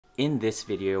In this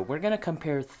video, we're going to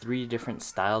compare 3 different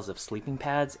styles of sleeping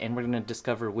pads, and we're going to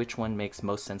discover which one makes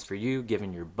most sense for you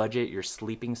given your budget, your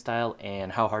sleeping style,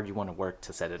 and how hard you want to work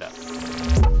to set it up.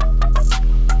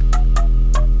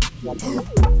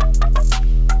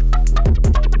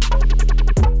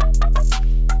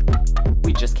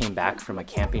 We just came back from a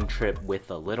camping trip with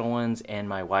the little ones, and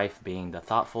my wife, being the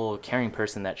thoughtful, caring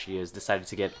person that she is, decided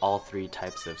to get all 3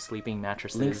 types of sleeping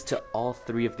mattresses. Links to all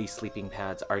 3 of these sleeping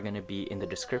pads are going to be in the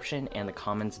description and the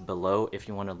comments below. If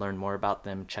you want to learn more about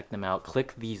them, check them out.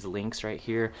 Click these links right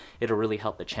here. It'll really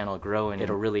help the channel grow, and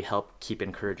it'll really help keep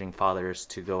encouraging fathers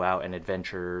to go out and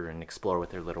adventure and explore with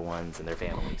their little ones and their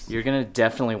families. You're going to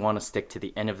definitely want to stick to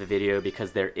the end of the video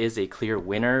because there is a clear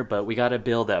winner, but we got to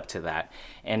build up to that.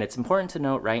 And it's important to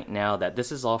note right now that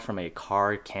this is all from a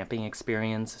car camping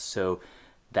experience, so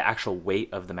the actual weight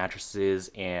of the mattresses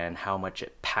and how much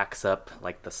it packs up,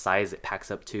 like the size it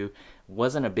packs up to,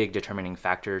 wasn't a big determining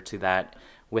factor to that.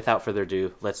 Without further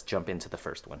ado, let's jump into the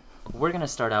first one. We're going to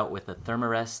start out with the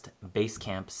Thermarest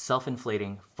Basecamp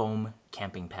self-inflating foam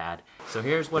camping pad. So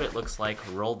here's what it looks like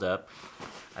rolled up.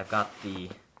 I've got the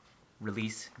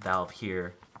release valve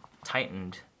here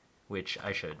tightened, which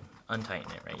I should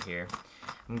untighten it right here.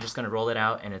 I'm just going to roll it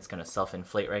out and it's going to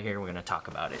self-inflate right here. We're going to talk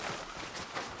about it.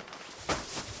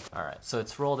 Alright, so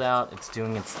it's rolled out, it's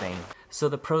doing its thing. So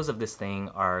the pros of this thing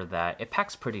are that it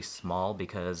packs pretty small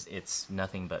because it's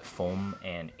nothing but foam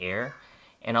and air.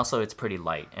 And also it's pretty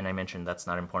light, and I mentioned that's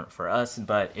not important for us,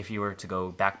 but if you were to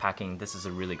go backpacking, this is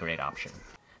a really great option.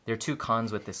 There are 2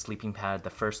 cons with this sleeping pad. The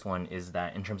first one is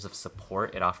that in terms of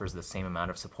support, it offers the same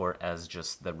amount of support as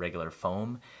just the regular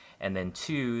foam. And then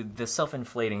 2, the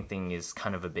self-inflating thing is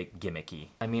kind of a bit gimmicky.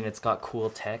 I mean, it's got cool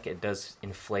tech, it does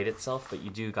inflate itself, but you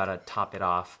do gotta top it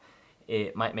off.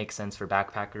 It might make sense for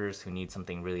backpackers who need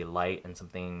something really light and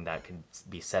something that could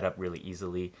be set up really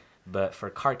easily. But for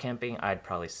car camping, I'd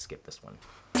probably skip this one.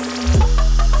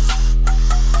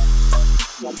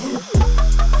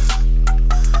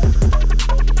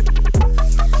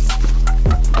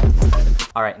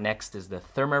 Alright, next is the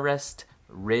THERMAREST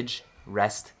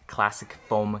RidgeRest Classic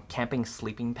Foam Camping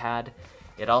Sleeping Pad.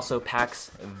 It also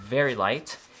packs very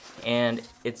light, and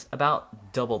it's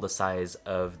about double the size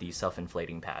of the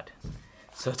self-inflating pad.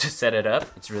 So to set it up,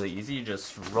 it's really easy. You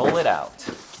just roll it out,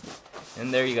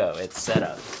 and there you go, it's set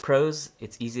up. Pros,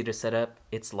 it's easy to set up,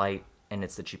 it's light, and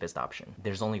it's the cheapest option.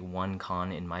 There's only one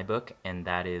con in my book, and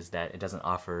that is that it doesn't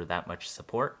offer that much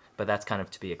support, but that's kind of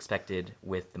to be expected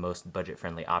with the most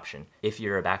budget-friendly option. If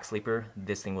you're a back sleeper,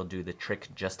 this thing will do the trick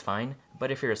just fine, but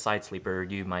if you're a side sleeper,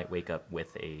 you might wake up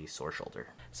with a sore shoulder.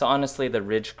 So honestly, the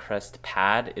RidgeRest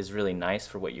pad is really nice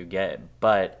for what you get,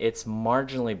 but it's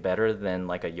marginally better than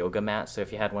like a yoga mat. So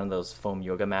if you had one of those foam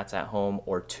yoga mats at home,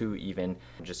 or 2 even,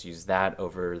 just use that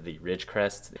over the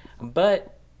RidgeRest.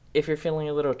 But if you're feeling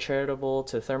a little charitable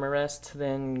to ThermaRest,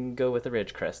 then go with the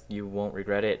RidgeRest. You won't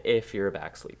regret it if you're a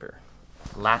back sleeper.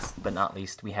 Last but not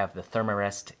least, we have the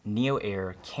ThermaRest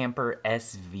NeoAir Camper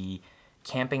SV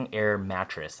Camping Air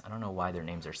Mattress. I don't know why their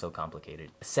names are so complicated.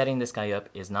 Setting this guy up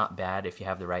is not bad if you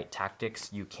have the right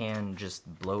tactics. You can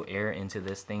just blow air into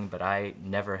this thing, but I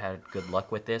never had good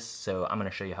luck with this, so I'm going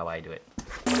to show you how I do it.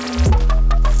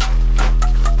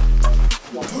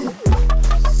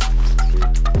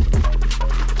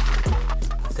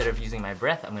 Instead of using my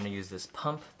breath, I'm going to use this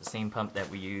pump, the same pump that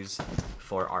we use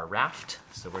for our raft.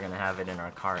 So we're going to have it in our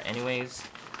car anyways.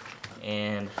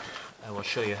 And I will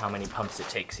show you how many pumps it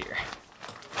takes here.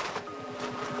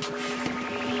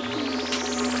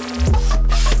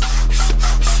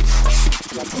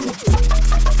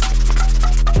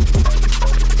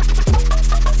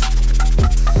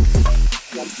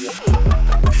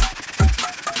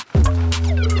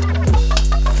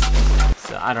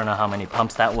 I don't know how many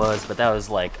pumps that was, but that was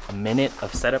like a minute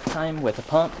of setup time with a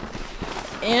pump,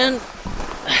 and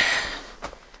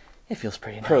it feels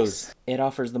pretty nice. Pros, it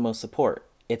offers the most support.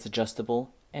 It's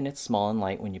adjustable, and it's small and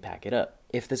light when you pack it up.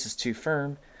 If this is too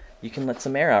firm, you can let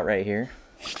some air out right here.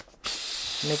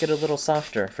 Make it a little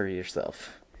softer for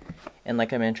yourself. And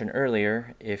like I mentioned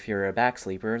earlier, if you're a back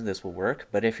sleeper, this will work,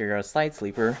 but if you're a side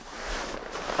sleeper,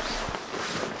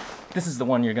 this is the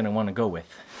one you're going to want to go with.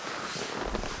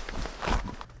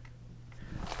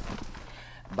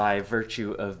 By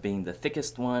virtue of being the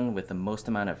thickest one with the most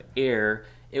amount of air,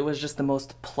 it was just the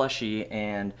most plushy,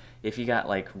 and if you got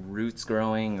like roots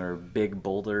growing or big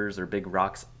boulders or big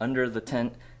rocks under the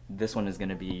tent, this one is going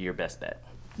to be your best bet.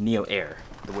 NeoAir,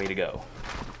 the way to go.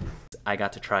 I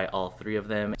got to try all 3 of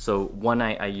them. So one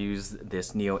night I used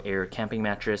this NeoAir camping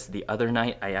mattress. The other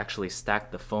night I actually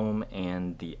stacked the foam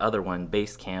and the other one,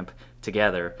 Basecamp,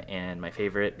 together. And my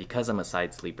favorite, because I'm a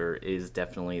side sleeper, is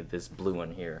definitely this blue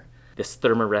one here. This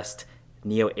Therm-a-rest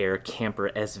NeoAir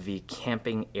Camper SV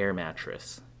Camping Air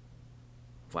Mattress.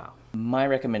 Wow. My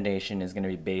recommendation is going to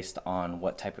be based on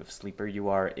what type of sleeper you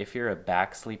are. If you're a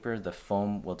back sleeper, the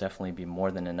foam will definitely be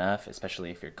more than enough,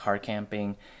 especially if you're car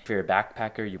camping. If you're a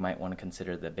backpacker, you might want to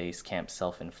consider the Basecamp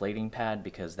self-inflating pad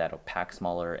because that'll pack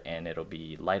smaller and it'll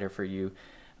be lighter for you.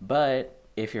 But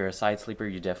if you're a side sleeper,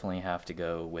 you definitely have to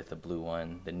go with the blue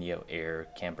one, the NeoAir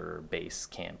Camper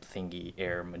Basecamp thingy,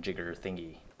 air majigger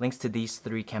thingy. Links to these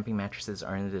 3 camping mattresses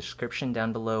are in the description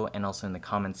down below and also in the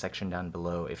comments section down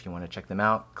below if you want to check them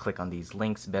out. Click on these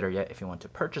links. Better yet, if you want to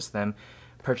purchase them,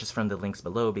 purchase from the links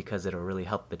below because it'll really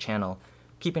help the channel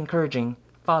keep encouraging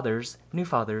fathers, new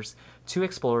fathers, to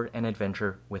explore and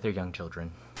adventure with their young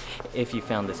children. If you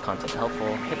found this content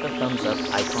helpful, hit the thumbs up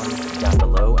icon down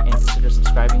below and consider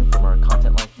subscribing for more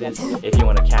content like this. If you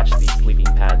want to catch these sleeping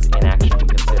pads in action,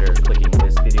 consider clicking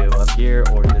this video up here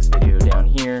or this video down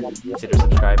here. Consider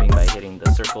subscribing by hitting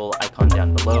the circle icon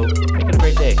down below. Make it a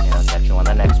great day, and I'll catch you on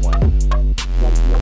the next